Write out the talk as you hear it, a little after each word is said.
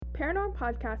Paranorm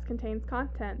podcast contains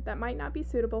content that might not be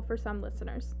suitable for some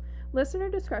listeners. Listener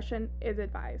discretion is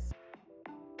advised.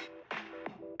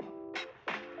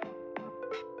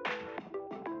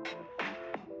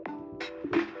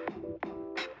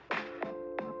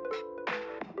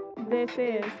 This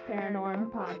is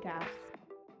Paranorm Podcast.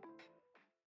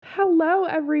 Hello,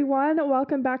 everyone.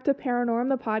 Welcome back to Paranorm,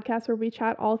 the podcast where we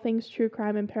chat all things true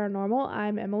crime and paranormal.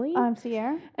 I'm Emily. I'm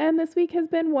Sierra. And this week has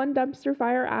been one dumpster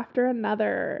fire after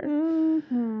another.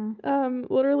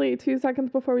 Literally 2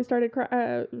 seconds before we started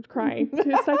crying.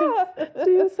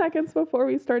 2 seconds before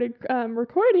we started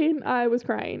recording, I was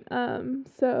crying.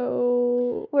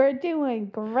 So we're doing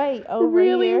great over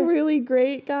really, here. Really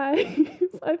great, guys.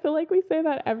 I feel like we say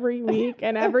that every week,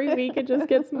 and every week it just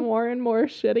gets more and more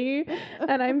shitty.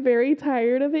 And I'm very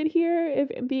tired of it here. If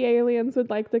the aliens would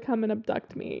like to come and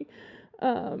abduct me.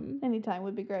 Anytime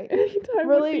would be great. Anytime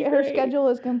really, would be her great. schedule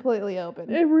is completely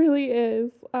open. It really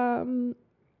is.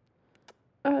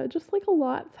 Just like a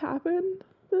lot's happened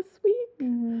this week.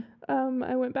 Mm-hmm.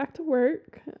 I went back to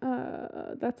work.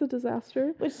 That's a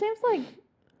disaster. Which seems like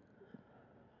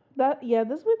that. Yeah,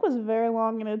 this week was very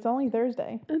long, and it's only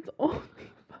Thursday. It's only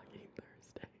fucking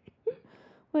Thursday.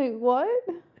 Wait, what?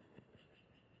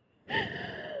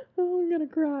 Oh, I'm gonna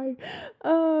cry.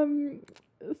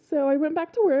 So I went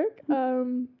back to work.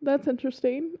 That's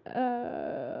interesting.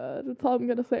 That's all I'm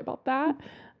gonna say about that.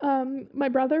 My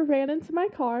brother ran into my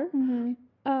car. Mm-hmm.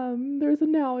 There's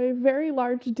now a very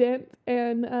large dent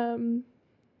and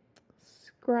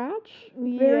scratch,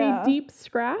 very deep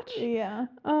scratch. Yeah.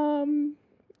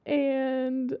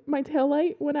 And my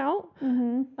taillight went out,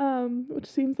 which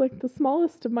seems like the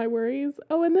smallest of my worries.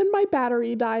 Oh, and then my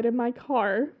battery died in my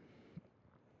car.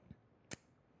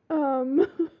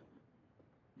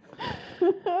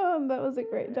 That was a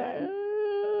great time.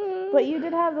 But you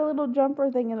did have the little jumper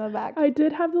thing in the back. I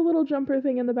did have the little jumper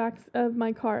thing in the back of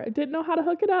my car. I didn't know how to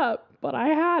hook it up, but I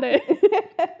had it.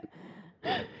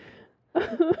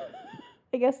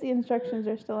 I guess the instructions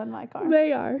are still in my car.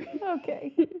 They are.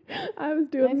 Okay. I was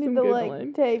doing some Googling. I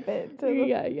need to tape it. To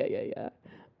Yeah.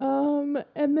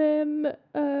 And then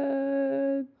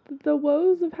the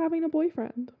woes of having a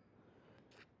boyfriend.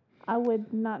 I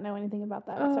would not know anything about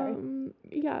that. Sorry.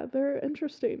 Yeah, they're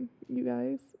interesting, you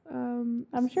guys.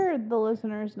 I'm sure the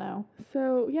listeners know.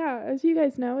 So yeah, as you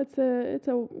guys know, it's a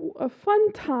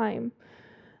fun time.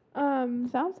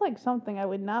 Sounds like something I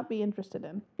would not be interested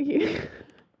in. Yeah.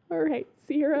 All right,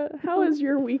 Sierra, how has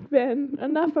your week been?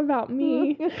 Enough about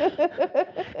me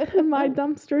and my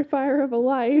dumpster fire of a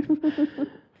life.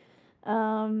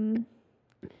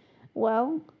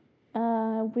 Well,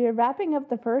 we are wrapping up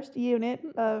the first unit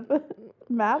of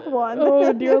Math 1.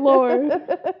 Oh, dear Lord.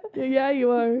 Yeah,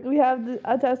 you are. We have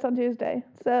a test on Tuesday,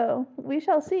 so we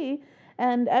shall see,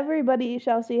 and everybody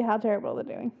shall see how terrible they're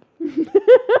doing.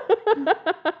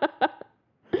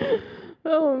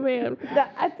 Oh, man.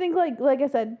 I think, like I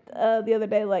said the other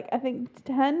day, I think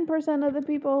 10% of the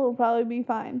people will probably be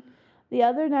fine. The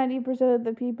other 90% of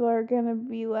the people are going to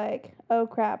be like, oh,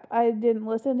 crap, I didn't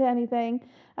listen to anything,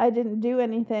 I didn't do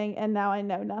anything, and now I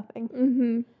know nothing.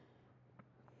 Mm-hmm.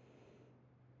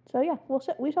 So, yeah,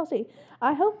 we shall see.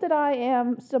 I hope that I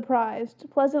am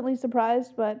pleasantly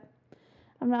surprised, but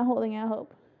I'm not holding out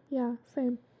hope. Yeah,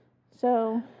 same.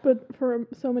 So. But for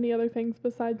so many other things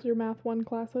besides your Math 1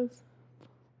 classes.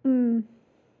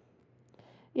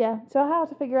 Yeah, so I have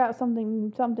to figure out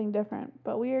something different.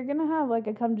 But we are going to have a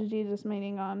come to Jesus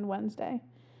meeting on Wednesday.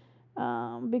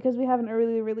 Because we have an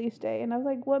early release day. And I was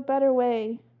like, what better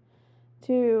way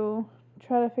to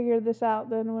try to figure this out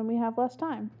than when we have less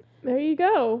time? There you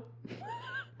go.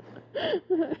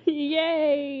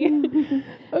 Yay.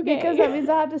 Okay. Because that means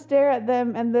I have to stare at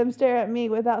them and them stare at me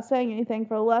without saying anything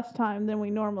for less time than we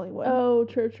normally would. Oh,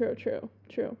 true.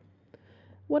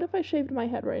 What if I shaved my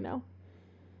head right now?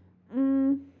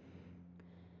 You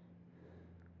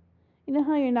know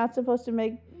how you're not supposed to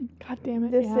make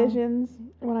decisions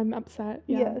when I'm upset?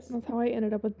 Yeah. Yes. That's how I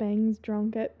ended up with bangs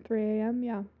drunk at 3 a.m.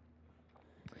 Yeah.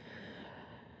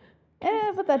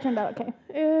 But that turned out okay.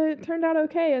 It turned out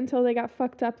okay until they got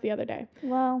fucked up the other day.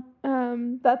 Well,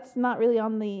 that's not really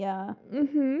on the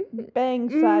bang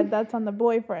side. That's on the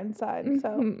boyfriend side.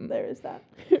 So there is that.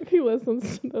 If he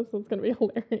listens to this, it's going to be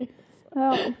hilarious.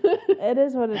 Oh, it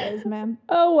is what it is, man.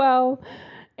 Oh, well.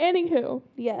 Anywho.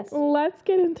 Yes. Let's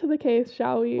get into the case,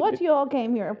 shall we? What you all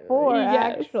came here for,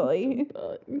 actually.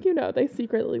 They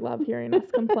secretly love hearing us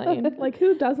complain.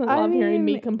 Who doesn't love hearing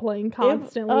me complain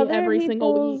constantly every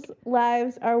single week?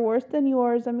 Lives are worse than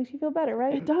yours. That makes you feel better,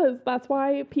 right? It does. That's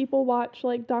why people watch,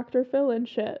 Dr. Phil and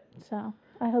shit. So,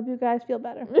 I hope you guys feel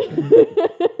better.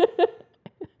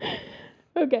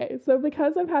 Okay, so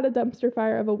because I've had a dumpster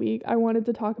fire of a week, I wanted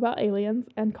to talk about aliens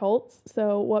and cults.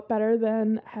 So what better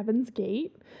than Heaven's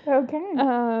Gate? Okay.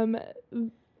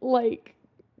 Like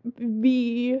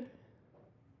the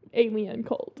alien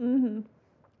cult.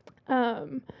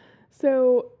 Mm-hmm.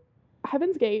 So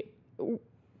Heaven's Gate,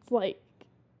 it's like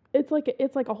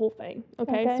a whole thing.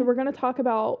 Okay, so we're gonna talk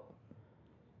about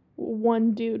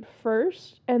one dude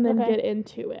first and then Okay. get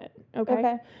into it.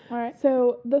 Okay. All right.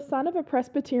 So, the son of a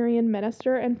Presbyterian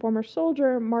minister and former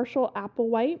soldier, Marshall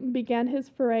Applewhite, began his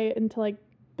foray into like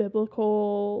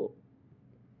biblical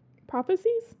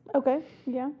prophecies Okay.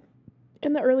 Yeah.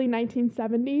 in the early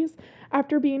 1970s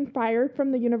after being fired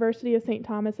from the University of St.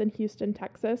 Thomas in Houston,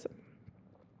 Texas,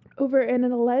 over an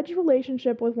alleged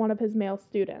relationship with one of his male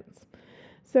students.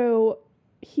 So,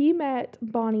 he met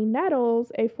Bonnie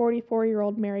Nettles, a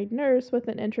 44-year-old married nurse with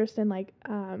an interest in like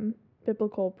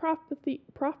biblical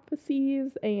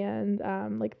prophecies and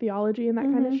like theology and that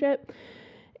kind of shit,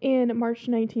 in March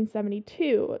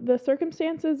 1972. The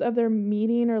circumstances of their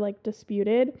meeting are like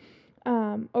disputed.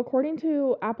 According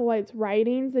to Applewhite's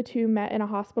writings, the two met in a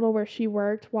hospital where she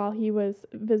worked while he was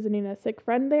visiting a sick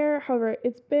friend there. However,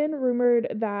 it's been rumored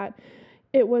that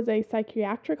it was a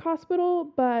psychiatric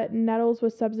hospital, but Nettles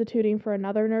was substituting for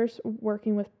another nurse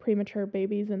working with premature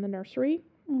babies in the nursery.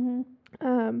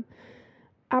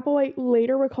 Applewhite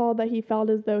later recalled that he felt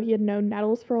as though he had known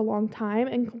Nettles for a long time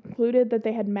and concluded that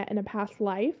they had met in a past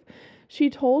life. She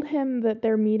told him that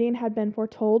their meeting had been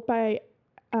foretold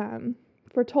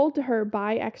to her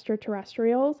by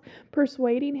extraterrestrials,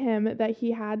 persuading him that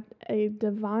he had a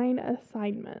divine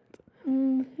assignment.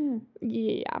 Mm-hmm.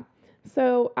 Yeah.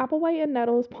 So Applewhite and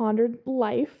Nettles pondered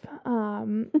life.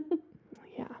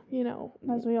 Yeah, you know.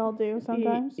 As we all do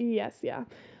sometimes. Yes, yeah.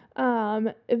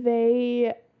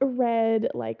 They read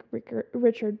like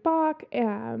Richard Bach.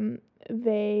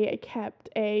 They kept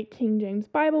a King James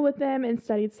Bible with them and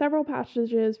studied several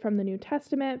passages from the New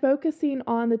Testament, focusing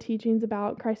on the teachings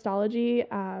about Christology,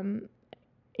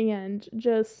 and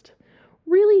just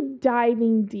really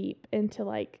diving deep into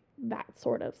like that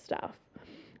sort of stuff.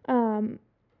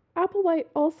 Applewhite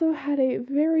also had a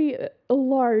very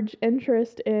large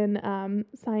interest in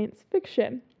science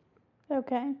fiction.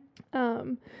 Okay.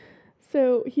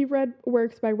 So he read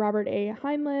works by Robert A.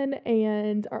 Heinlein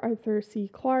and Arthur C.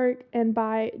 Clarke, and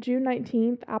by June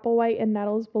 19th, Applewhite and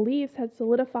Nettles' beliefs had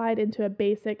solidified into a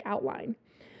basic outline.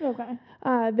 Okay.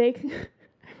 I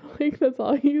think that's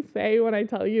all you say when I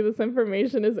tell you this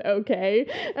information is okay.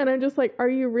 And I'm just like, are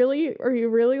you really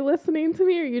listening to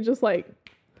me? Or are you just like...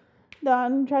 No,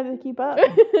 I'm trying to keep up.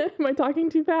 Am I talking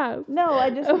too fast? No, I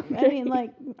Okay. mean,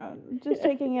 like, just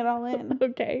taking it all in.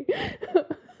 Okay.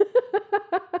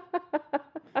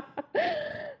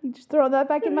 You just throw that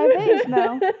back in my face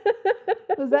now.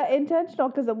 Was that intentional?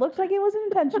 Because it looks like it wasn't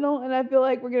intentional, and I feel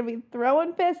like we're going to be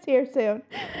throwing fists here soon.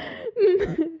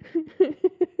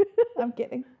 I'm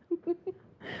kidding.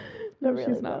 No, Really,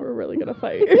 she's not. though. We're really going to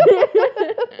fight.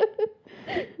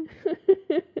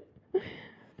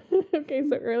 Okay,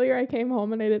 so earlier I came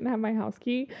home and I didn't have my house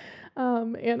key.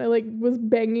 And I like was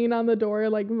banging on the door,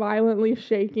 like violently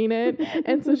shaking it.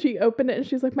 And so she opened it and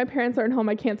she's like, my parents aren't home.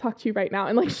 I can't talk to you right now.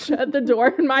 And like shut the door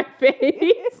in my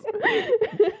face.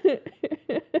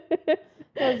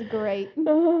 That was great.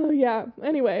 Oh, yeah.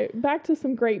 Anyway, back to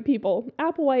some great people.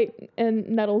 Applewhite and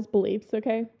Nettles' beliefs,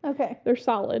 okay? Okay. They're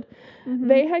solid. Mm-hmm.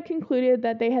 They had concluded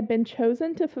that they had been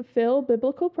chosen to fulfill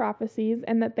biblical prophecies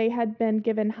and that they had been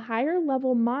given higher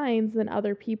level minds than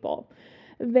other people.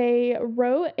 They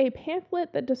wrote a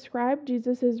pamphlet that described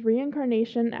Jesus'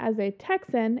 reincarnation as a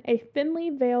Texan, a thinly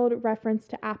veiled reference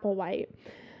to Applewhite.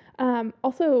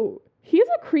 Also, he's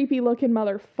a creepy looking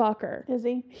motherfucker. Is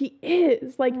he? He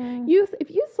is. Like,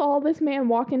 if you saw this man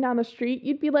walking down the street,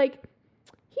 you'd be like,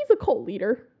 he's a cult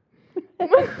leader.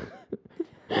 Okay.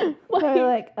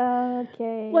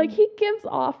 Like, he gives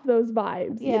off those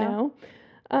vibes, you know?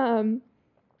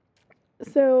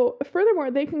 So,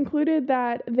 furthermore, they concluded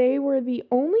that they were the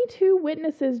only two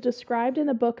witnesses described in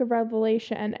the book of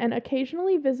Revelation and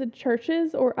occasionally visit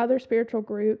churches or other spiritual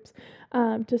groups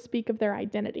to speak of their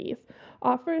identities,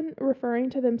 often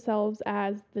referring to themselves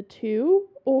as the two,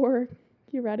 or,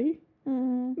 you ready?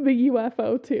 Mm-hmm. The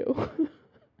UFO two.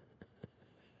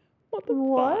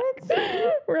 What?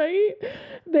 Right?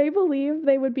 They believed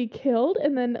they would be killed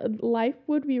and then life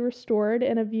would be restored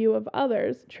in a view of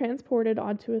others, transported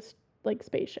onto a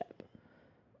spaceship.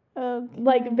 Okay.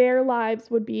 Like their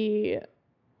lives would be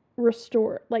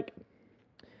restored. Like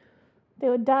they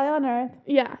would die on Earth.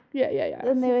 Yeah.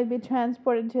 And they would be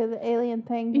transported to the alien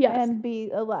thing and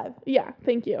be alive. Yeah,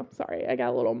 thank you. Sorry, I got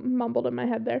a little mumbled in my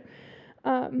head there.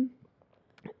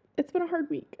 it's been a hard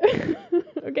week.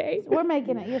 Okay. We're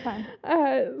making it. You're fine.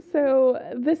 So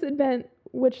this event,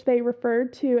 which they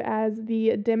referred to as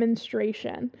the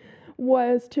demonstration,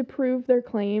 was to prove their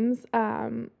claims.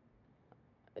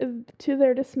 To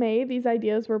their dismay, these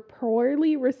ideas were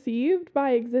poorly received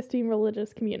by existing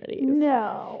religious communities.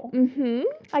 No. Mm-hmm.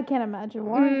 I can't imagine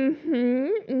why.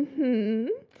 Mm-hmm. Mm-hmm.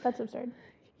 That's absurd.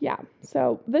 Yeah.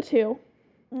 So the two,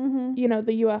 Mm-hmm. you know,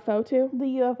 the UFO two, The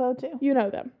UFO too. you know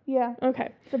them. Yeah.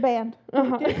 Okay. The band.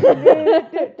 Uh-huh.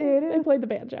 They played the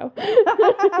banjo.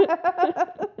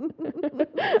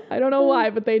 I don't know why,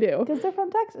 but they do. Because they're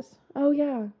from Texas. Oh,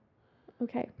 yeah.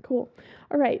 Okay, cool.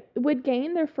 All right. Would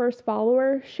gain their first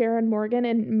follower, Sharon Morgan,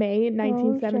 in May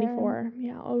 1974.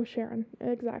 Sharon.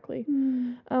 Exactly.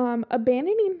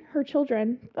 Abandoning her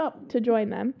children to join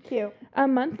them. Cute. A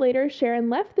month later, Sharon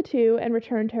left the two and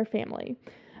returned to her family.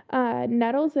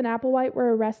 Nettles and Applewhite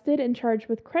were arrested and charged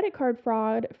with credit card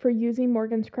fraud for using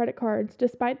Morgan's credit cards,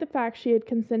 despite the fact she had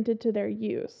consented to their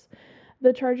use.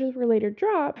 The charges were later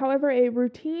dropped. However, a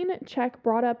routine check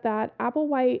brought up that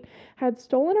Applewhite had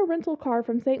stolen a rental car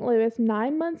from St. Louis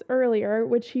 9 months earlier,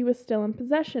 which he was still in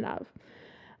possession of.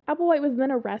 Applewhite was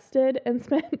then arrested and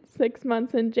spent 6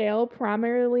 months in jail,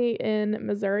 primarily in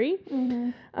Missouri,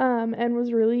 and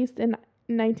was released in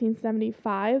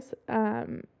 1975.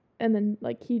 And then,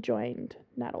 he joined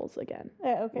Nettles again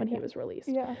when he was released.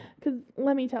 Yeah. Because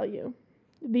let me tell you,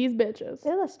 these bitches.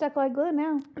 They're stuck like glue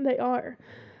now. They are.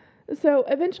 So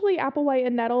eventually Applewhite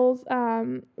and Nettles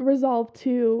resolved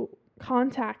to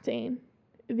contacting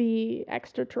the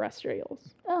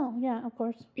extraterrestrials. Oh, yeah, of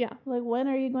course. Yeah. Like, when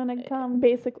are you going to come?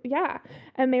 Basically, yeah.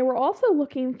 And they were also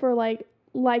looking for,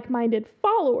 like-minded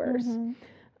followers.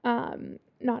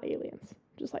 Not aliens.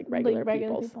 Just, regular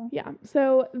people. Yeah.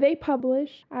 So they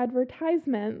published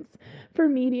advertisements for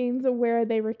meetings where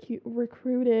they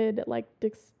recruited,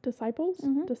 disciples?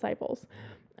 Disciples.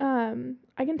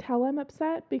 I can tell I'm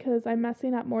upset because I'm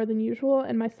messing up more than usual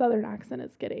and my southern accent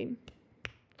is getting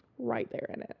right there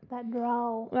in it. That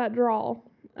drawl.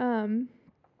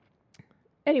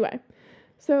 Anyway,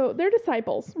 so their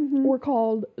disciples were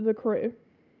called the Crew.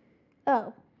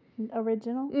 Oh,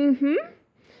 original? Mm-hmm.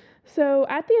 So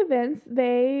at the events,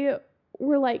 they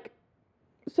were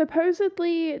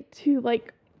supposedly to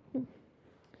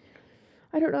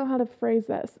I don't know how to phrase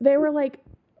this. They were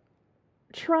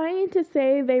trying to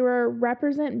say they were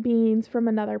represent beings from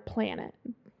another planet.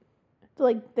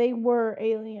 They were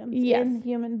aliens in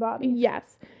human bodies.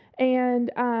 Yes.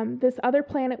 And this other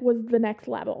planet was the next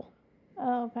level.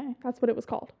 Oh, okay. That's what it was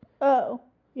called. Oh.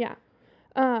 Yeah.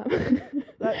 Okay.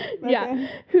 Yeah.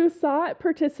 Who sought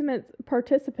participants,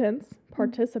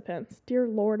 dear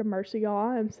Lord of mercy,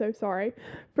 y'all, I'm so sorry,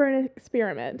 for an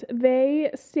experiment.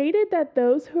 They stated that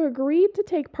those who agreed to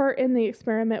take part in the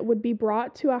experiment would be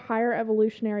brought to a higher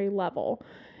evolutionary level.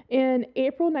 In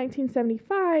April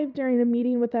 1975, during a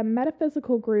meeting with a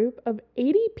metaphysical group of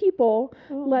 80 people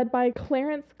led by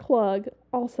Clarence Klug,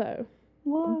 also.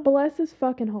 What? Bless his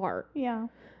fucking heart. Yeah.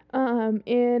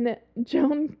 In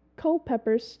Joan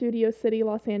Culpepper's Studio City,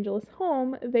 Los Angeles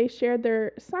home, they shared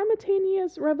their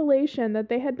simultaneous revelation that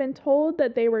they had been told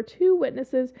that they were two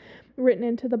witnesses written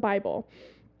into the Bible.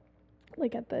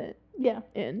 At the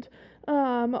end.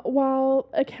 While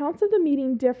accounts of the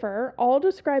meeting differ, all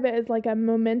describe it as a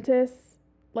momentous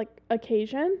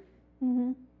occasion.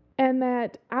 Mm-hmm. And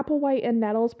that Applewhite and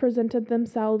Nettles presented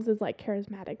themselves as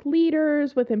charismatic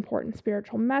leaders with important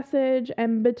spiritual message,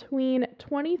 and between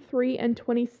 23 and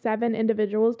 27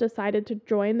 individuals decided to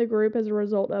join the group as a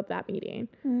result of that meeting.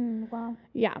 Wow.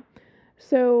 Yeah.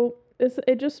 So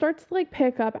it just starts to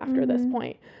pick up after this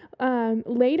point.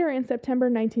 Later in September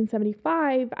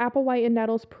 1975, Applewhite and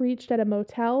Nettles preached at a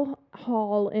motel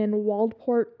hall in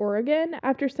Waldport, Oregon.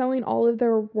 After selling all of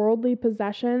their worldly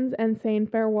possessions and saying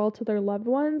farewell to their loved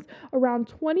ones, around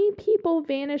 20 people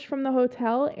vanished from the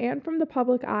hotel and from the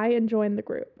public eye and joined the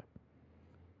group.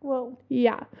 Whoa.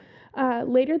 Yeah.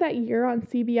 Later that year on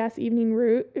CBS Evening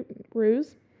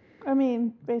Ruse. I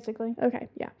mean, basically. Okay,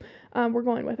 yeah. We're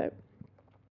going with it.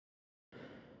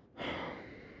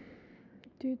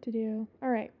 All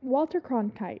right. Walter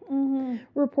Cronkite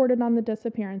reported on the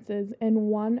disappearances in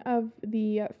one of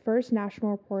the first national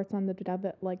reports on the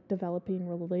developing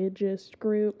religious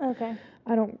group. Okay.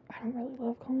 I don't really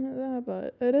love calling it that,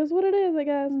 but it is what it is, I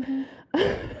guess.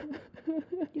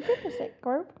 You could just say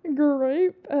group.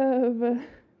 Group of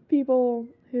people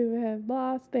who have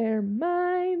lost their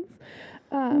minds.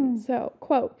 So,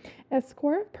 quote, a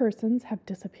score of persons have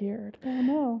disappeared. Oh,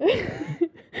 no.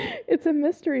 It's a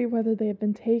mystery whether they have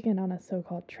been taken on a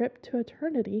so-called trip to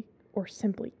eternity or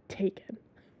simply taken.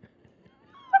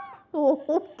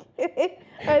 Okay.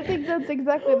 I think that's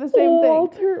exactly the same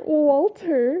thing.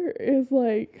 Walter is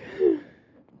like,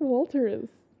 Walter is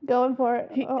Going for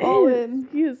it. he All is in.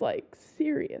 he is like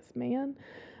serious, man.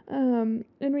 In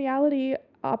reality,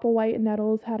 Applewhite and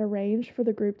Nettles had arranged for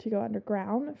the group to go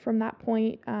underground. From that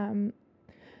point,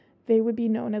 they would be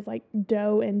known as like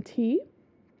Doe and T.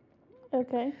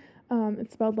 Okay.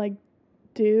 It's spelled like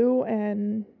do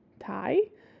and tie,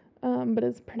 but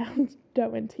it's pronounced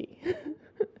Doe and T.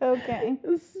 Okay.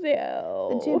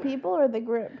 So The two people or the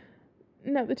group?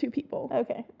 No, the two people.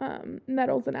 Okay.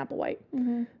 Nettles and Applewhite.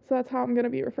 Mm-hmm. So that's how I'm gonna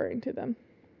be referring to them.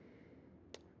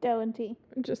 Doe and T.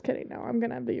 Just kidding. No, I'm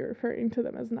gonna be referring to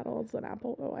them as Nettles and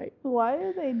Applewhite. Why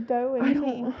are they Doe and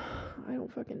T? I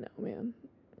don't fucking know, man.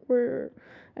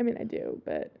 I do,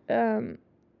 but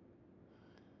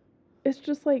it's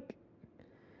just like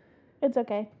It's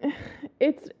okay.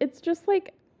 it's just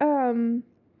like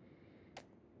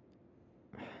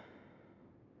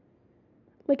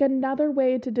like another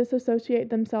way to disassociate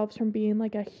themselves from being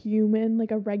like a human,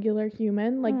 like a regular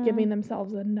human, like giving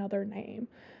themselves another name,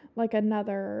 like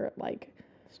another like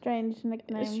strange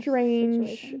nickname. Strange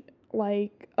situation.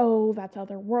 Like, oh, that's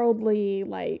otherworldly,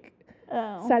 like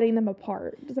setting them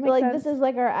apart. Does that make like sense? This is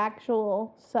like our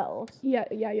actual selves. Yeah.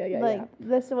 Like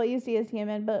this is what you see as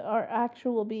human, but our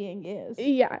actual being is.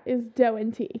 Yeah, is Doe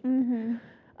and T.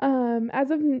 Mm-hmm.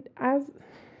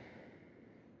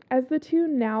 As the two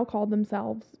now called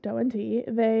themselves Doe and T,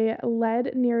 they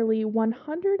led nearly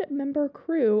 100-member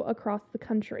crew across the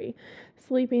country,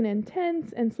 sleeping in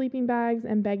tents and sleeping bags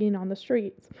and begging on the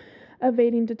streets.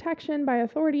 Evading detection by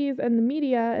authorities and the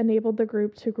media enabled the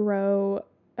group to grow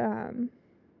and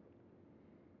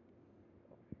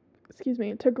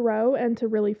to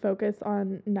really focus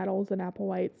on Nettles and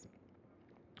Applewhite's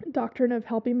doctrine of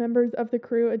helping members of the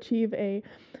crew achieve a,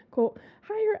 quote,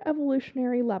 higher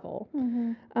evolutionary level,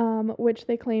 which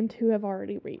they claim to have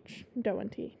already reached, Doe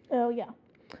and T. Oh, yeah.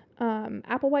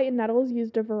 Applewhite and Nettles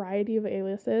used a variety of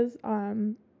aliases.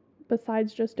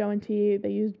 Besides just Doe and T, they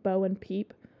used Bo and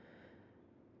Peep.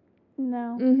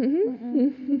 No.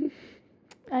 Mm-hmm.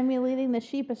 I mean, leading the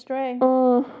sheep astray.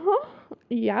 Uh-huh.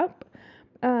 Yep.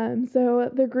 So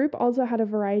the group also had a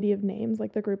variety of names,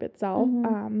 like the group itself.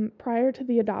 Prior to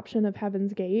the adoption of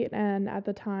Heaven's Gate, and at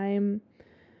the time,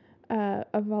 prior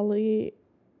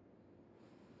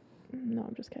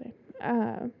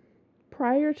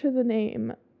to the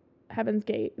name Heaven's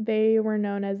Gate, they were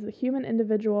known as the Human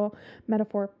Individual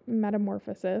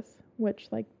Metamorphosis, which,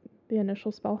 like, the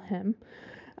initial spell him.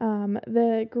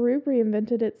 The group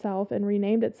reinvented itself and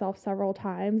renamed itself several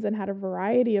times and had a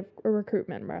variety of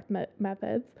recruitment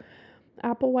methods.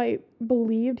 Applewhite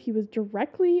believed he was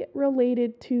directly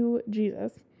related to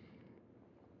Jesus.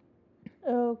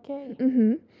 Okay.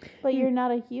 Mm-hmm. But you're not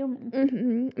a human.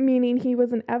 Mm-hmm. Meaning he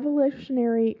was an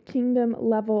evolutionary kingdom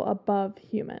level above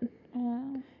human.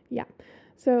 Yeah.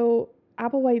 So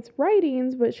Applewhite's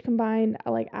writings, which combined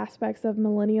like aspects of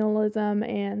millennialism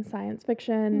and science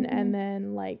fiction, and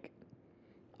then like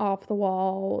off the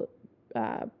wall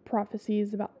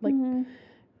prophecies about like, and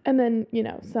then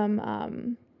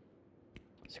some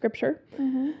scripture.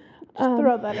 Just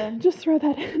throw that in. Just throw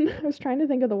that in. I was trying to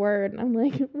think of the word, and I'm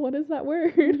like, what is that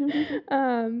word?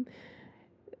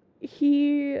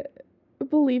 He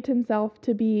believed himself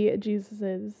to be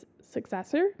Jesus's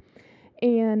successor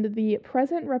and the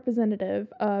present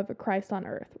representative of Christ on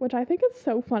earth, which I think is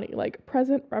so funny. Like,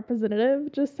 present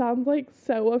representative just sounds like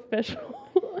so official.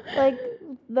 Like,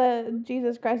 the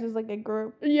Jesus Christ is like a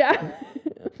group. Yeah.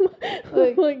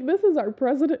 like this is our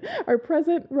present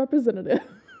representative.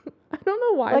 I don't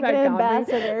know why like that an got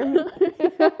ambassador. me.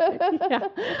 Yeah.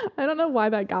 I don't know why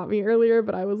that got me earlier,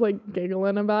 but I was like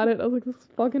giggling about it. I was like, this is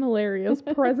fucking hilarious.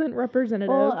 Present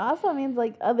representative. Well, it also means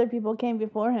like other people came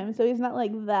before him, so he's not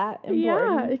like that important.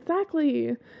 Yeah,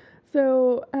 exactly.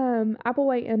 So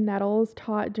Applewhite and Nettles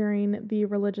taught during the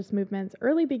religious movement's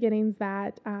early beginnings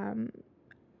that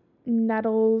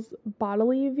Nettles'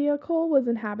 bodily vehicle was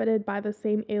inhabited by the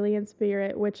same alien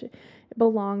spirit which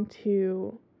belonged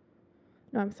to...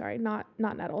 No, I'm sorry, not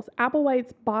Nettles.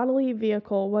 Applewhite's bodily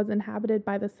vehicle was inhabited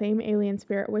by the same alien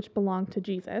spirit which belonged to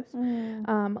Jesus.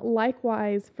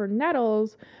 Likewise, for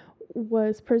Nettles,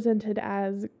 was presented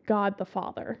as God the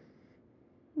Father.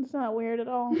 It's not weird at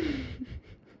all.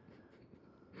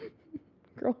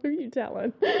 Girl, who are you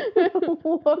telling?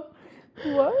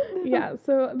 What? Yeah,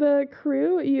 so the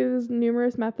crew used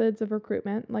numerous methods of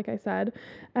recruitment, like I said,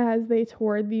 as they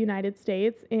toured the United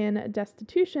States in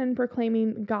destitution,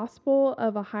 proclaiming gospel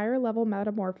of a higher level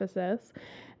metamorphosis,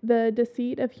 the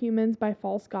deceit of humans by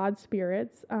false god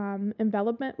spirits,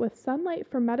 envelopment with sunlight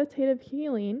for meditative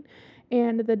healing,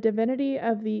 and the divinity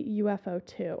of the UFO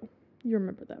 2. You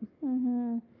remember them.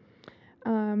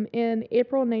 In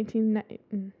April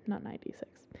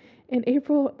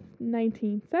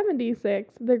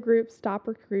 1976, the group stopped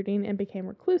recruiting and became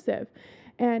reclusive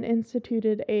and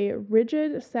instituted a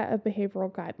rigid set of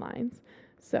behavioral guidelines.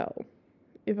 So,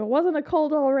 if it wasn't a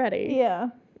cult already. Yeah.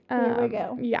 Here we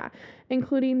go. Yeah,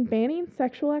 including banning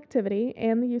sexual activity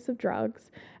and the use of drugs.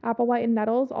 Applewhite and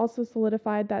Nettles also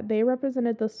solidified that they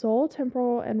represented the sole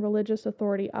temporal and religious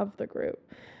authority of the group.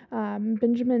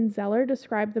 Benjamin Zeller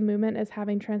described the movement as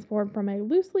having transformed from a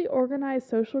loosely organized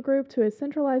social group to a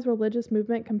centralized religious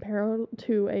movement comparable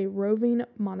to a roving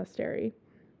monastery.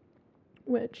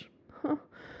 Which,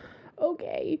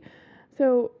 okay.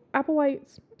 So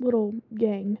Applewhite's little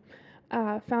gang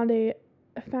found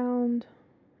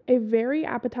a very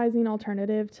appetizing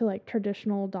alternative to like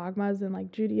traditional dogmas in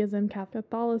like Judaism,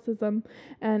 Catholicism,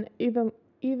 and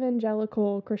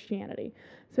evangelical Christianity.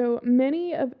 So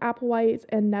many of Applewhite's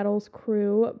and Nettles'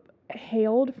 crew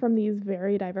hailed from these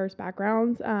very diverse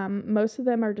backgrounds. Most of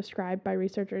them are described by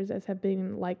researchers as have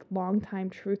been like longtime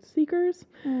truth seekers,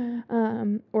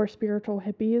 or spiritual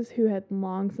hippies who had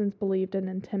long since believed in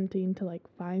attempting to like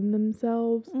find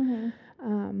themselves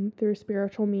through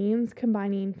spiritual means,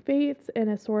 combining faiths in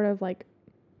a sort of like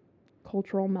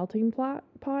cultural melting pot.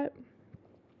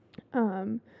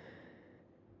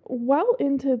 Well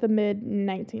into the mid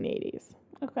 1980s.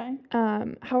 Okay.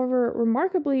 However,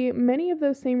 remarkably, many of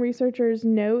those same researchers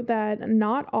note that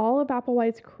not all of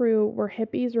Applewhite's crew were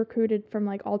hippies recruited from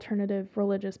like alternative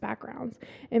religious backgrounds.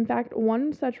 In fact,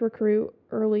 one such recruit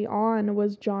early on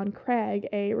was John Craig,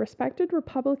 a respected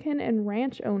Republican and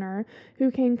ranch owner who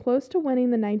came close to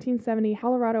winning the 1970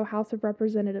 Colorado House of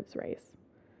Representatives race.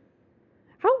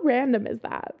 How random is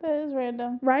that? That is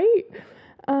random. Right?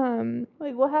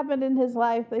 Like, what happened in his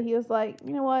life that he was like,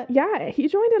 you know what? Yeah, he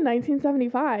joined in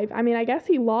 1975. I mean, I guess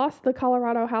he lost the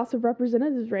Colorado House of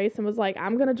Representatives race and was like,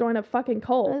 I'm going to join a fucking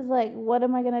cult. It's like, what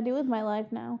am I going to do with my life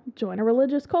now? Join a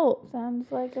religious cult. Sounds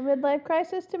like a midlife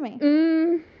crisis to me.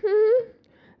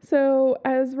 So,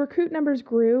 as recruit numbers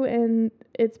grew in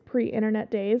its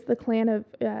pre-internet days, the clan of,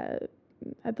 at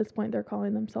this point, they're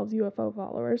calling themselves UFO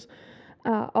followers,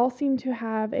 all seem to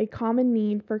have a common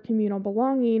need for communal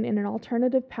belonging and an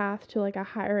alternative path to like a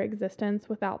higher existence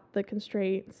without the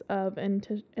constraints of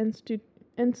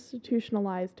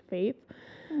institutionalized faith.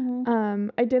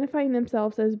 Identifying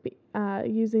themselves as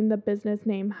using the business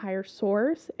name Higher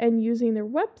Source and using their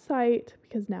website,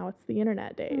 because now it's the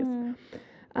internet days,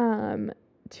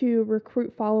 to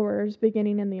recruit followers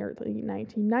beginning in the early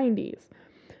 1990s.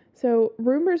 So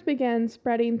rumors began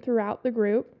spreading throughout the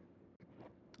group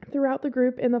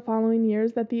in the following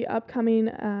years that the upcoming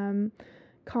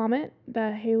comet,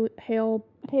 the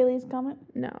Halley's Comet?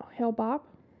 No, Hale-Bopp.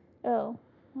 Oh,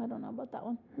 I don't know about that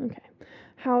one. Okay.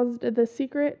 Housed the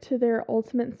secret to their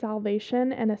ultimate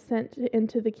salvation and ascent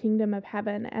into the kingdom of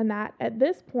heaven, and that at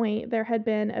this point there had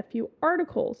been a few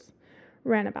articles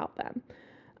ran about them.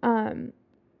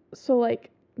 So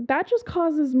like that just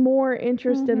causes more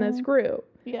interest in this group.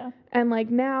 Yeah. And like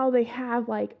now they have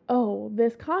like, oh,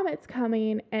 this comet's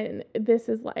coming and this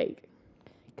is like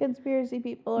conspiracy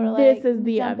people are this like is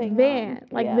the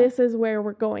event. Like this is where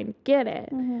we're going to get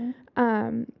it.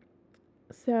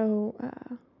 So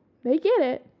they get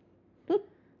it.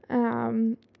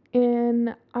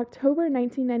 In October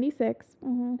 1996,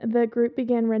 the group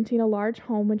began renting a large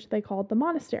home which they called the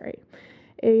monastery.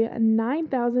 A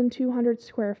 9,200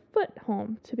 square foot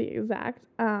home to be exact.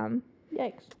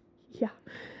 Yikes. Yeah.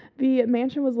 The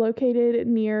mansion was located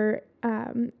near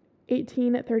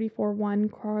 18341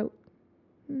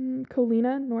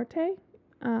 Colina Norte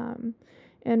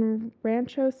in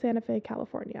Rancho Santa Fe,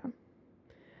 California.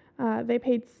 They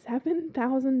paid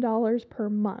 $7,000 per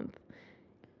month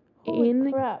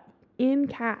Holy crap. in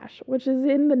cash, which is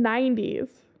in the 90s.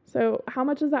 So how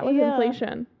much is that with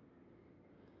inflation?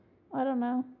 I don't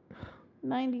know.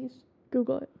 90s.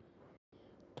 Google it.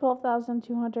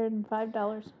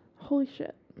 $12,205. Holy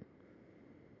shit.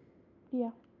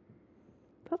 Yeah.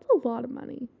 That's a lot of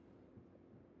money.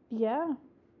 Yeah.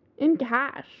 In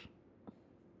cash.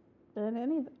 Than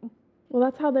anything. Well,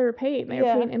 that's how they were paid. They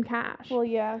were paid in cash. Well,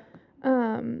 yeah.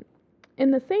 In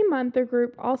the same month, the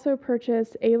group also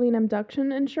purchased alien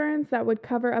abduction insurance that would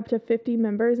cover up to 50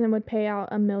 members and would pay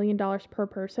out $1 million per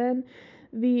person.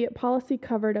 The policy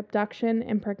covered abduction,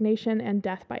 impregnation, and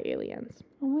death by aliens.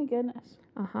 Oh my goodness.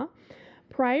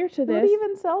 Prior to this, who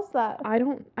even sells that? I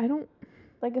don't.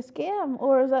 Like a scam,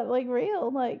 or is that like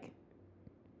real? Like,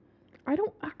 I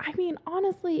mean,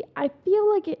 honestly, I feel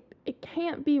like it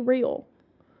can't be real.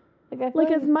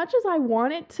 like as much as I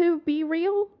want it to be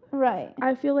real, Right.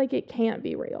 I feel like it can't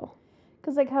be real.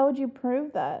 Because, like, how would you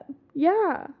prove that?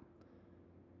 Yeah.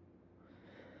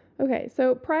 Okay,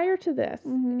 so prior to this,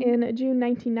 in June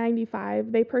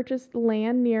 1995, they purchased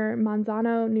land near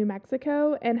Manzano, New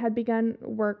Mexico, and had begun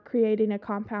work creating a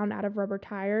compound out of rubber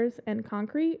tires and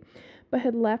concrete, but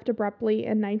had left abruptly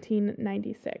in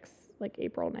 1996, like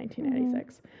April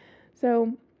 1996.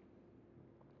 So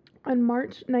on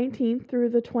March 19th through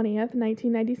the 20th,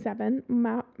 1997,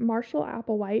 Marshall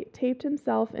Applewhite taped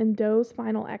himself in Doe's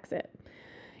final exit.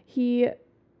 He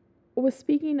was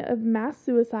speaking of mass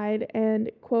suicide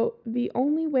and, quote, the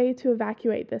only way to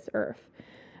evacuate this Earth.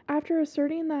 After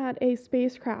asserting that a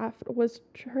spacecraft was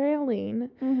trailing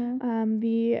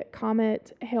the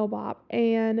comet Hale-Bopp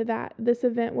and that this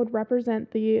event would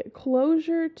represent the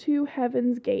closure to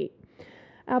Heaven's Gate,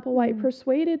 Applewhite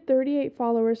persuaded 38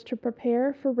 followers to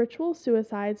prepare for ritual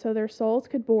suicide so their souls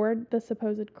could board the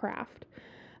supposed craft.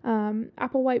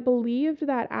 Applewhite believed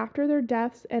that after their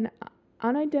deaths, an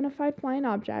unidentified flying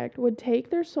object would take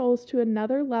their souls to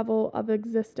another level of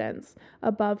existence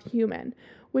above human,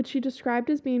 which he described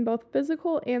as being both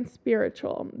physical and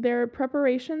spiritual. Their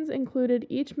preparations included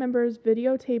each member's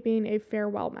videotaping a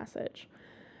farewell message.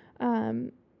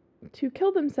 To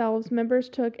kill themselves, members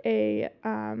took a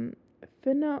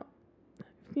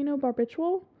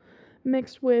phenobarbital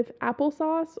mixed with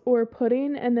applesauce or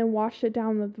pudding and then washed it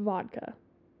down with vodka.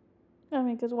 I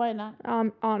mean, because why not?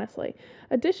 Honestly.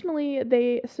 Additionally,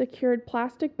 they secured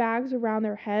plastic bags around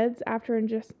their heads after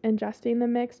ingesting the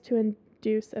mix to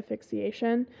induce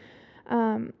asphyxiation.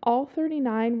 All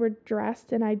 39 were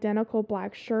dressed in identical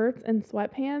black shirts and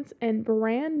sweatpants and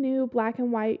brand new black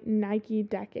and white Nike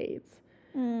Decades.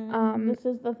 This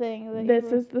is the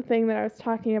thing that I was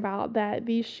talking about, that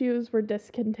these shoes were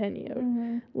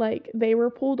discontinued. Like, they were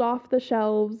pulled off the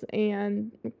shelves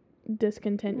and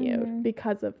discontinued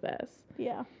because of this.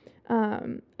 Yeah.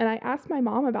 And I asked my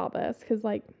mom about this because,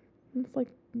 like, it's like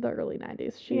the early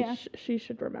 90s. She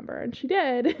should remember, and she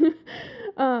did.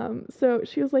 So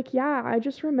she was like, yeah, I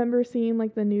just remember seeing,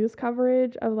 like, the news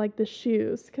coverage of, like, the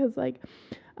shoes because, like,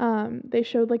 they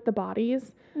showed, like, the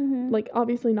bodies. Like,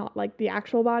 obviously not, like, the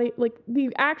actual body, like,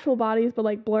 the actual bodies, but,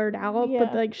 like, blurred out. Yeah.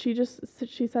 But, like, she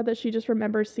said that she just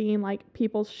remembers seeing, like,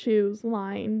 people's shoes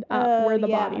lined up where the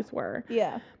bodies were.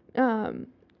 Yeah.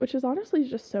 Which is honestly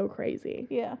just so crazy.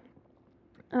 Yeah.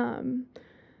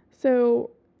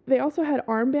 So they also had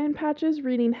armband patches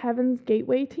reading Heaven's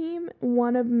Gateway Team,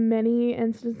 one of many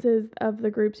instances of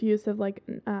the group's use of, like,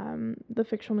 the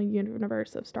fictional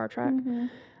universe of Star Trek.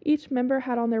 Each member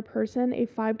had on their person a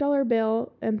 $5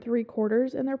 bill and 3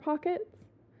 quarters in their pockets,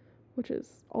 which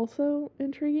is also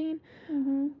intriguing.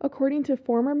 According to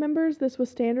former members, this was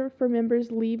standard for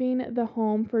members leaving the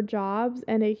home for jobs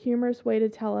and a humorous way to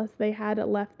tell us they had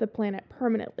left the planet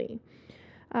permanently.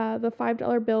 The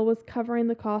 $5 bill was covering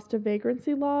the cost of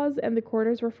vagrancy laws, and the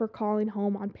quarters were for calling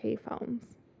home on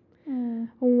payphones.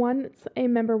 Once a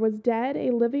member was dead,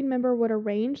 a living member would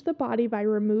arrange the body by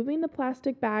removing the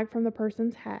plastic bag from the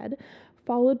person's head,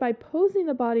 followed by posing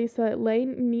the body so it lay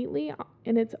neatly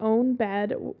in its own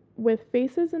bed with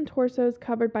faces and torsos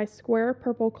covered by square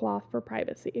purple cloth for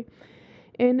privacy.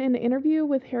 In an interview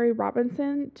with Harry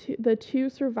Robinson, the 2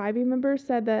 surviving members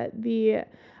said that the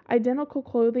identical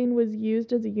clothing was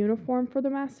used as a uniform for the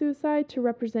mass suicide to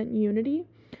represent unity,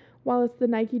 while the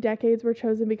Nike Decades were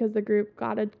chosen because the group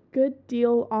got a good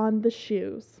deal on the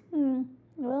shoes.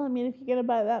 Well, I mean, if you're going to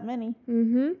buy that many.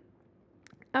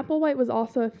 Applewhite was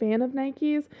also a fan of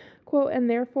Nikes, quote, and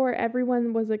therefore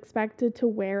everyone was expected to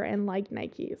wear and like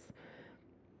Nikes.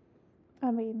 I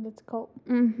mean, it's a cult.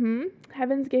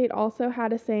 Heaven's Gate also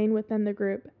had a saying within the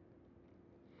group: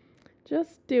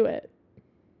 just do it.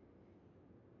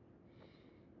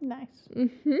 Nice.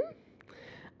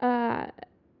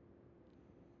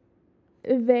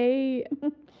 They...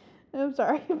 I'm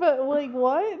sorry, but, like,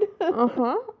 what?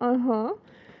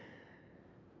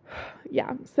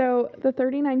 Yeah, so the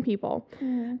 39 people,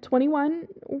 21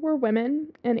 were women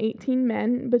and 18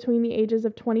 men between the ages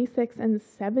of 26 and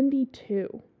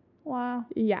 72. Wow.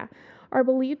 Yeah, are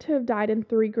believed to have died in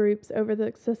 3 groups over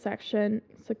the succession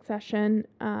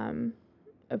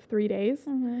of 3 days,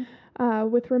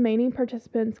 with remaining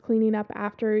participants cleaning up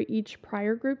after each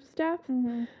prior group's death.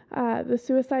 The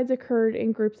suicides occurred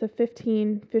in groups of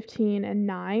 15, 15, and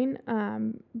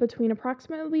 9 between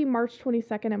approximately March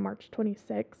 22nd and March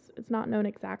 26th. It's not known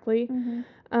exactly.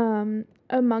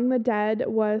 Among the dead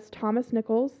was Thomas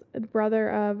Nichols, the brother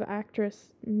of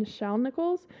actress Nichelle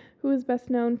Nichols, who is best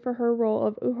known for her role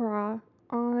of Uhura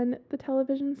on the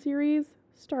television series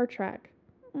Star Trek.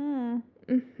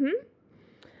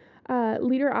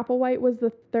 Leader Applewhite was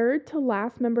the third to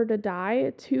last member to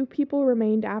die. 2 people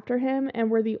remained after him and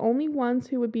were the only ones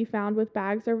who would be found with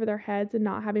bags over their heads and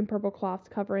not having purple cloths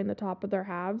covering the top of their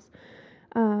halves.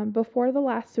 Before the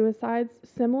last suicides,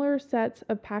 similar sets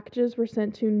of packages were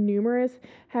sent to numerous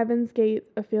Heaven's Gate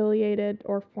affiliated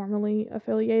or formerly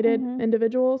affiliated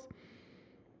individuals.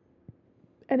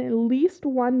 And at least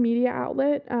one media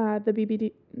outlet, the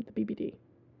BBD.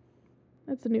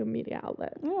 That's a new media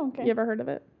outlet. Oh, okay. You ever heard of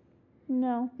it?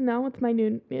 No. No, it's my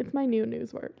new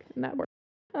news network.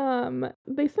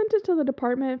 They sent it to the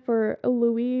department for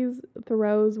Louise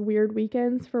Theroux's Weird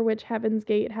Weekends, for which Heaven's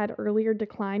Gate had earlier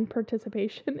declined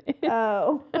participation in.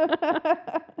 Oh.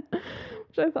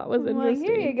 Which I thought was interesting.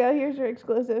 Here you go. Here's your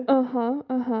exclusive.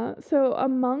 So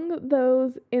among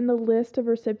those in the list of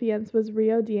recipients was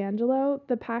Rio D'Angelo.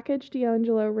 The package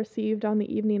D'Angelo received on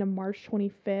the evening of March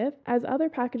 25th, as other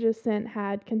packages sent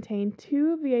had contained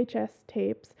 2 VHS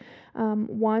tapes,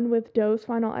 one with Doe's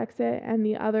final exit and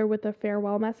the other with the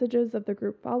farewell messages of the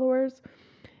group followers.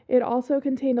 It also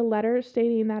contained a letter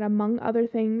stating that, among other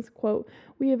things, quote,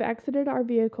 "We have exited our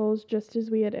vehicles just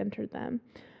as we had entered them."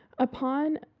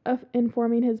 Upon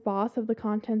informing his boss of the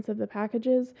contents of the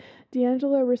packages,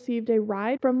 D'Angelo received a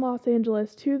ride from Los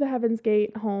Angeles to the Heaven's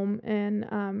Gate home in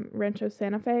Rancho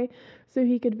Santa Fe so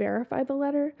he could verify the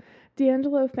letter.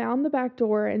 D'Angelo found the back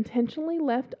door intentionally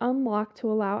left unlocked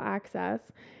to allow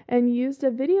access and used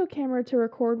a video camera to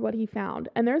record what he found.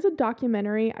 And there's a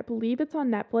documentary, I believe it's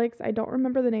on Netflix. I don't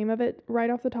remember the name of it right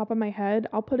off the top of my head.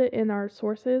 I'll put it in our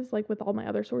sources, like with all my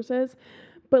other sources.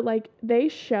 But like they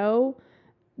show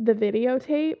the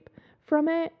videotape from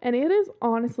it, and it is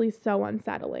honestly so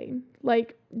unsettling.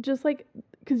 Like, just like,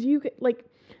 because you like,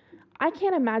 I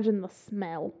can't imagine the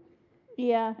smell.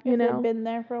 Yeah, you know, they've been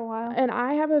there for a while. And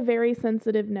I have a very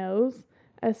sensitive nose,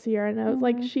 as Sierra knows.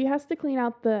 Like, she has to clean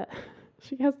out the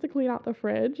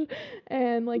fridge,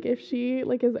 and like if she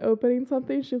like is opening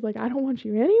something, she's like, I don't want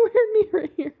you anywhere near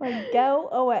here. Like, go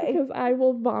away. Because I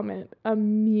will vomit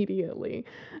immediately.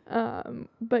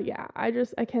 But yeah,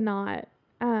 I cannot.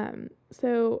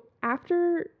 So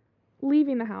after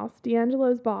leaving the house,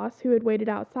 D'Angelo's boss, who had waited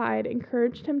outside,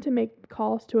 encouraged him to make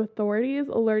calls to authorities,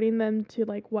 alerting them to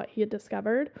like what he had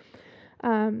discovered.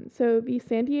 So the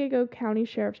San Diego County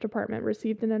Sheriff's Department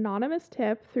received an anonymous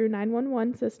tip through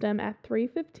 911 system at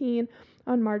 3:15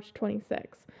 on March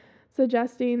 26,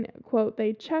 suggesting, quote,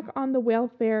 they check on the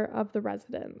welfare of the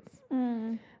residents.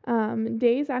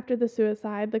 Days after the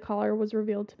suicide, the caller was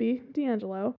revealed to be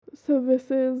D'Angelo. So this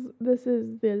is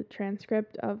the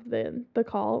transcript of the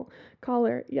call.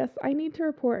 Caller, yes, I need to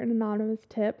report an anonymous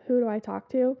tip. Who do I talk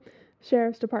to?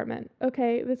 Sheriff's Department.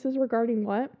 Okay, this is regarding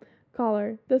what?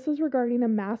 Caller, this is regarding a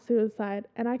mass suicide,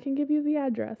 and I can give you the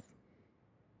address.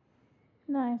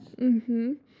 Nice.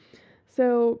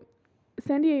 So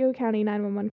San Diego County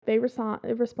 911, they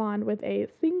respond with a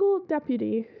single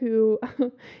deputy who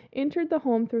entered the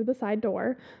home through the side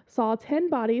door, saw 10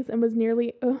 bodies, and was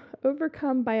nearly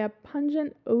overcome by a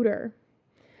pungent odor.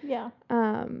 Yeah.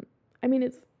 I mean,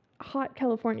 it's hot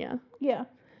California. Yeah.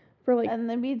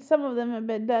 And some of them have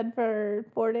been dead for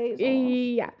 4 days almost.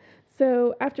 Yeah.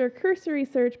 So after a cursory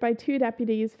search by 2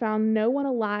 deputies found no one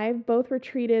alive, both were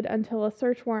treated until a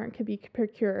search warrant could be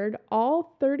procured.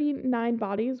 All 39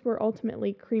 bodies were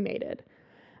ultimately cremated.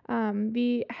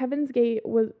 The Heaven's Gate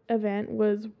event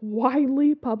was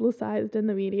widely publicized in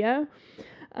the media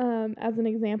as an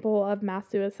example of mass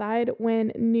suicide.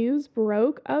 When news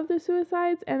broke of the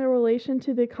suicides and the relation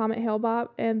to the comet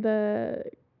Hale-Bopp, and the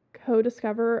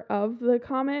co-discoverer of the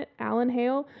comet, Alan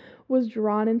Hale, was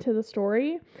drawn into the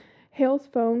story. Hale's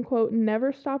phone, quote,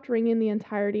 never stopped ringing the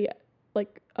entirety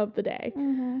of the day.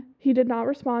 He did not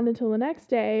respond until the next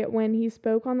day when he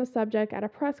spoke on the subject at a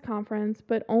press conference,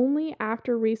 but only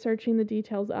after researching the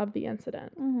details of the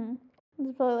incident.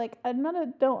 It's probably like,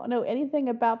 don't know anything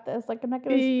about this. Like, I'm not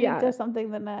going to speak to something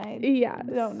that I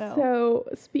don't know. So,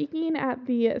 speaking at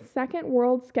the Second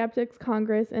World Skeptics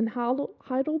Congress in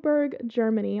Heidelberg,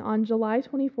 Germany on July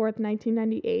 24th,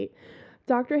 1998,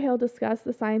 Dr. Hale discussed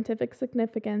the scientific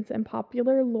significance and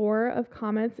popular lore of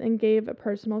comets and gave a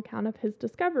personal account of his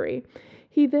discovery.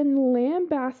 He then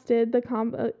lambasted the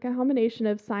combination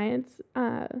of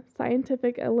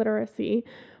scientific illiteracy,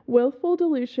 willful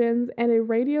delusions, and a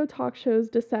radio talk show's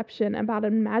deception about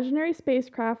an imaginary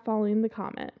spacecraft following the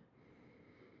comet.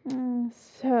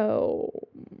 So...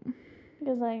 He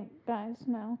was like, guys,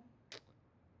 no.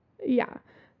 Yeah.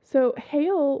 So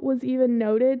Hale was even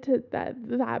noted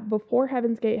that before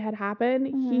Heaven's Gate had happened,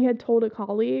 he had told a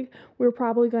colleague, we're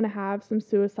probably going to have some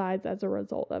suicides as a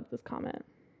result of this comet.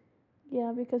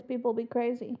 Yeah, because people be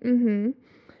crazy.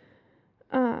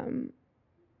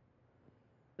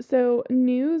 So,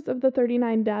 news of the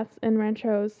 39 deaths in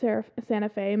Rancho Santa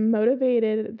Fe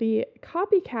motivated the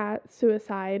copycat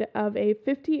suicide of a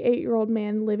 58-year-old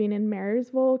man living in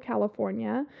Marysville,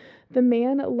 California. The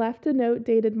man left a note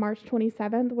dated March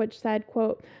 27th, which said,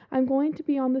 quote, "I'm going to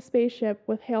be on the spaceship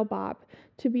with Hale Bopp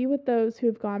to be with those who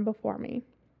have gone before me."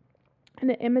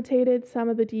 And it imitated some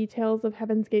of the details of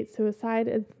Heaven's Gate suicide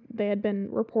as they had been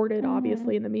reported,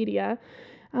 obviously, in the media.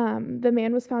 The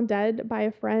man was found dead by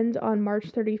a friend on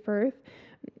March 31st,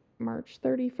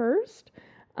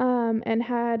 and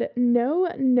had no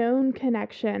known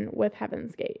connection with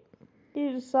Heaven's Gate.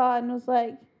 You just saw it and was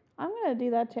like, I'm going to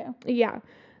do that too. Yeah.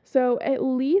 So at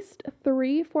least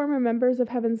 3 former members of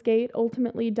Heaven's Gate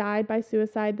ultimately died by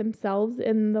suicide themselves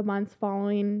in the months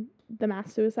following the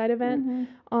mass suicide event.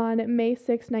 On May 6,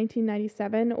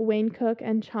 1997, Wayne Cook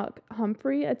and Chuck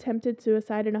Humphrey attempted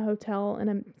suicide in a hotel in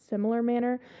a similar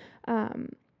manner.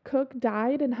 Cook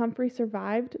died and Humphrey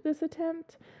survived this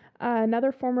attempt.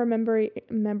 Another former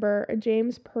member,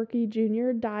 James Perky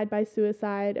Jr., died by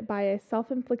suicide by a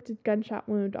self-inflicted gunshot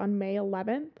wound on May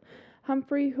 11th.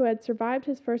 Humphrey, who had survived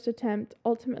his first attempt,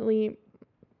 ultimately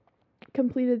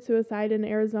completed suicide in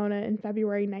Arizona in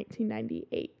February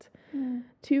 1998.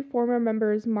 2 former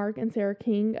members, Mark and Sarah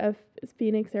King of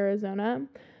Phoenix, Arizona,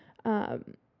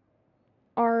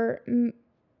 are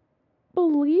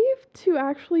believed to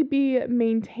actually be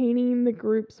maintaining the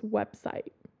group's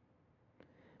website,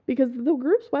 because the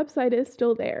group's website is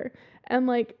still there. And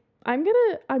like, I'm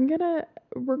gonna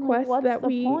request that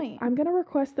we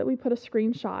put a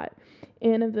screenshot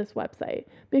in of this website,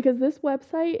 because this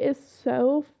website is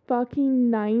so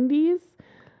fucking 90s.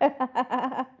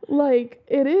 Like,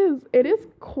 it is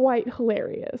quite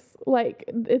hilarious. Like,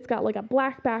 it's got like a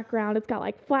black background, it's got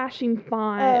like flashing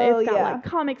font, it's got like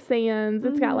Comic Sans,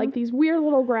 it's got like these weird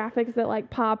little graphics that like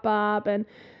pop up, and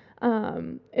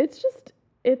it's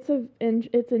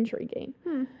intriguing.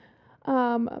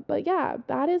 But yeah,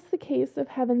 that is the case of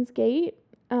Heaven's Gate.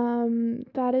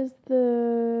 That is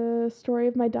the story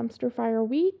of my dumpster fire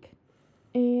week,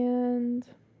 and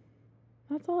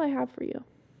that's all I have for you.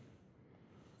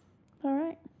 All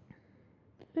right.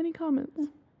 Any comments?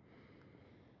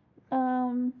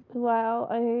 Well,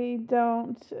 I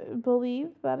don't believe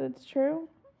that it's true.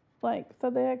 Like, so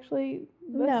they actually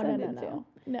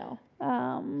No.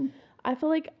 I feel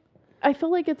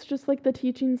like it's just like the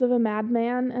teachings of a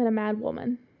madman and a mad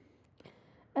woman.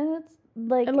 And it's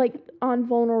like, and like on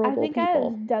vulnerable I think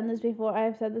people. I've done this before.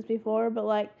 I've said this before, but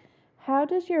like, how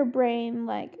does your brain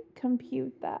like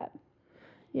compute that?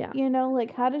 Yeah. You know,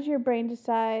 like, how does your brain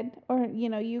decide, or, you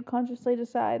know, you consciously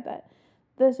decide that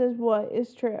this is what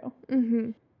is true?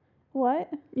 What?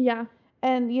 Yeah.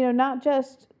 And, you know, not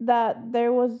just that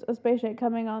there was a spaceship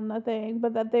coming on the thing,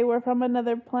 but that they were from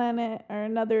another planet or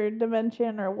another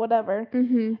dimension or whatever.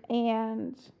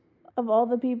 And of all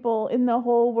the people in the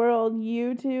whole world,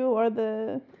 you two are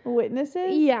the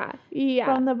witnesses? Yeah.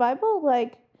 From the Bible?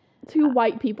 Like, 2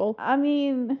 white people. I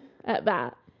mean, at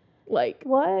that. Like,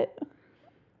 what?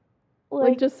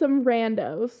 Like just some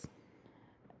randos.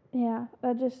 Yeah,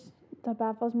 that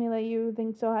baffles me that you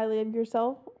think so highly of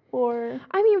yourself. Or,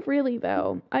 I mean, really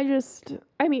though, I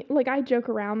joke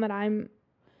around that I'm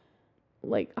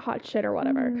like hot shit or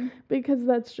whatever, because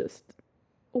that's just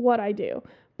what I do.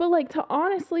 But like, to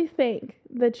honestly think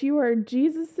that you are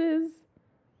Jesus's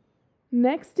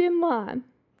next in line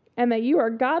and that you are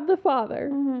God the Father.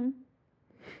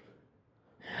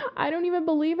 I don't even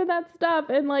believe in that stuff,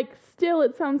 and like, still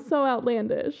it sounds so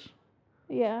outlandish.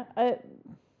 Yeah,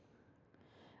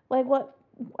 like, what?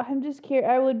 I'm just curious.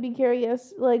 I would be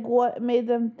curious, like, what made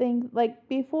them think, like,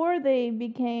 before they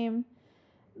became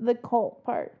the cult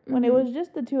part, when it was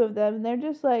just the 2 of them, they're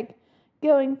just like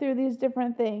going through these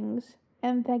different things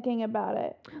and thinking about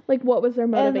it. Like, what was their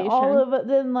motivation? And all of it,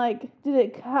 then, like, did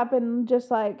it happen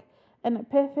just like an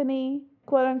epiphany,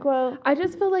 quote unquote? I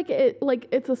just feel like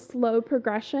it's a slow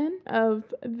progression of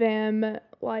them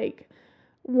like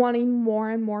wanting more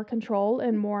and more control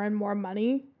and more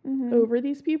money over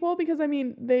these people, because I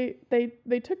mean,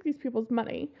 they took these people's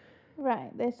money.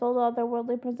 Right. They sold all their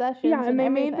worldly possessions. Yeah, and they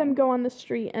everything. made them go on the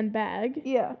street and beg.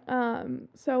 Yeah.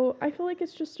 So I feel like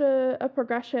it's just a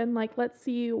progression. Like, let's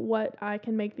see what I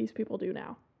can make these people do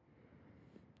now.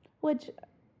 Which,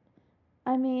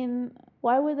 I mean,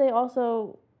 why would they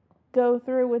also go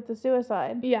through with the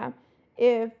suicide? Yeah.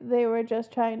 If they were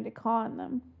just trying to con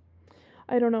them.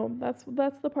 I don't know. That's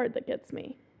the part that gets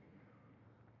me.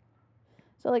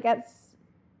 So, like,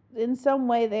 in some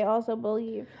way, they also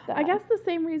believe that. I guess the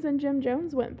same reason Jim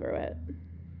Jones went through it.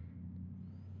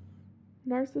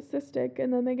 Narcissistic,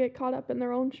 and then they get caught up in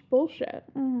their own bullshit.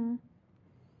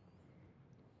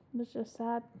 It's just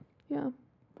sad Yeah.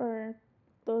 for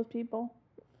those people.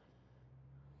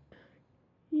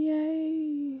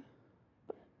 Yay.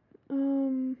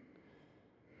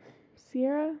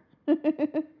 Sierra,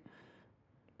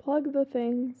 plug the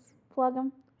things. Plug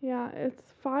them. Yeah,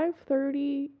 it's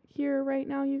 5:30 here right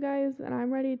now, you guys, and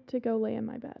I'm ready to go lay in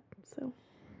my bed. So,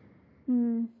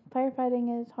 Firefighting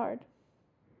is hard.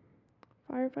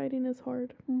 firefighting is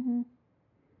hard.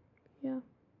 Yeah.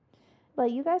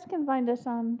 But you guys can find us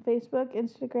on Facebook,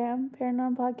 Instagram,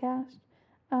 Paranorm Podcast.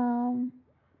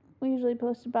 We usually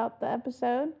post about the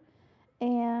episode,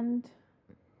 and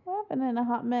we haven't in a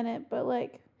hot minute, but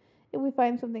like if we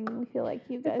find something we feel like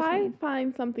you guys If I need.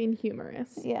 find something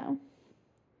humorous. Yeah.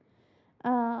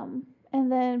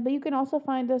 But you can also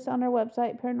find us on our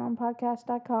website,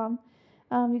 paranormpodcast.com.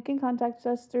 You can contact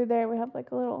us through there. We have like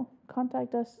a little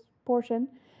contact us portion.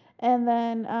 And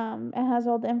then it has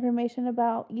all the information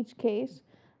about each case,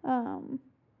 a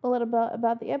little bit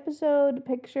about the episode,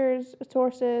 pictures,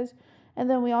 sources, and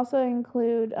then we also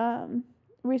include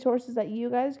resources that you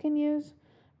guys can use,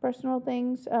 personal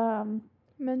things.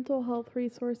 Mental health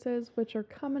resources, which are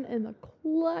coming in the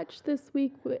clutch this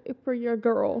week for your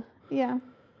girl. Yeah.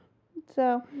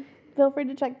 So feel free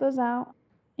to check those out.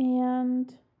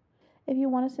 And if you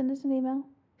want to send us an email,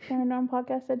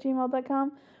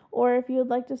 paranormpodcast@gmail.com, or if you would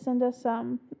like to send us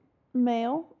some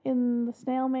mail in the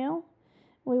snail mail,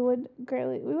 we would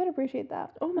appreciate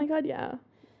that. Oh my god, yeah.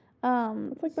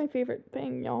 It's like my favorite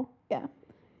thing, y'all. Yeah.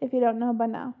 If you don't know by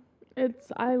now.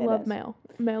 I love mail.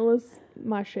 Mail is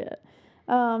my shit.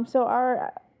 So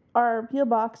our P.O.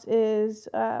 box is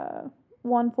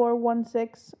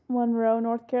 1416 Monroe,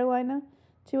 North Carolina,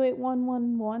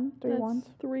 28111. 3 ones.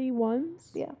 That's 3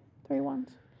 ones. Yeah, 3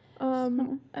 ones.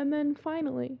 And then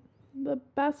finally, the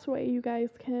best way you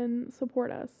guys can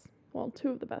support us. Well, 2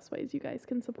 of the best ways you guys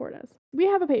can support us. We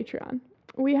have a Patreon.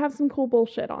 We have some cool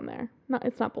bullshit on there.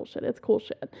 It's not bullshit. It's cool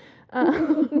shit.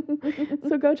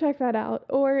 So go check that out.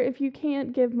 Or if you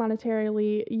can't give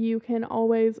monetarily, you can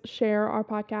always share our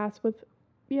podcast with,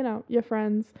 your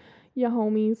friends, your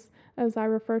homies, as I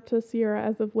refer to Sierra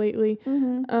as of lately.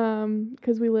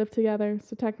 Because we live together.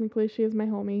 So technically she is my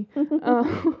homie.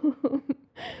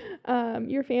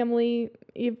 Your family,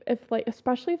 if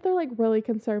especially if they're like really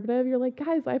conservative, you're like,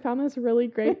 guys, I found this really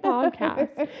great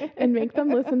podcast, and make them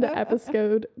listen to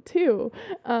episode 2,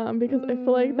 because I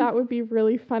feel like that would be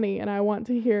really funny, and I want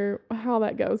to hear how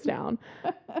that goes down.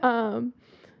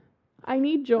 I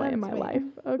need joy in my life.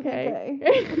 Okay.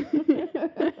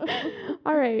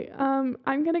 All right.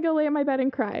 I'm gonna go lay in my bed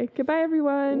and cry. Goodbye,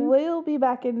 everyone. We'll be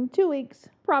back in 2 weeks.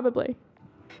 Probably.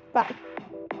 Bye.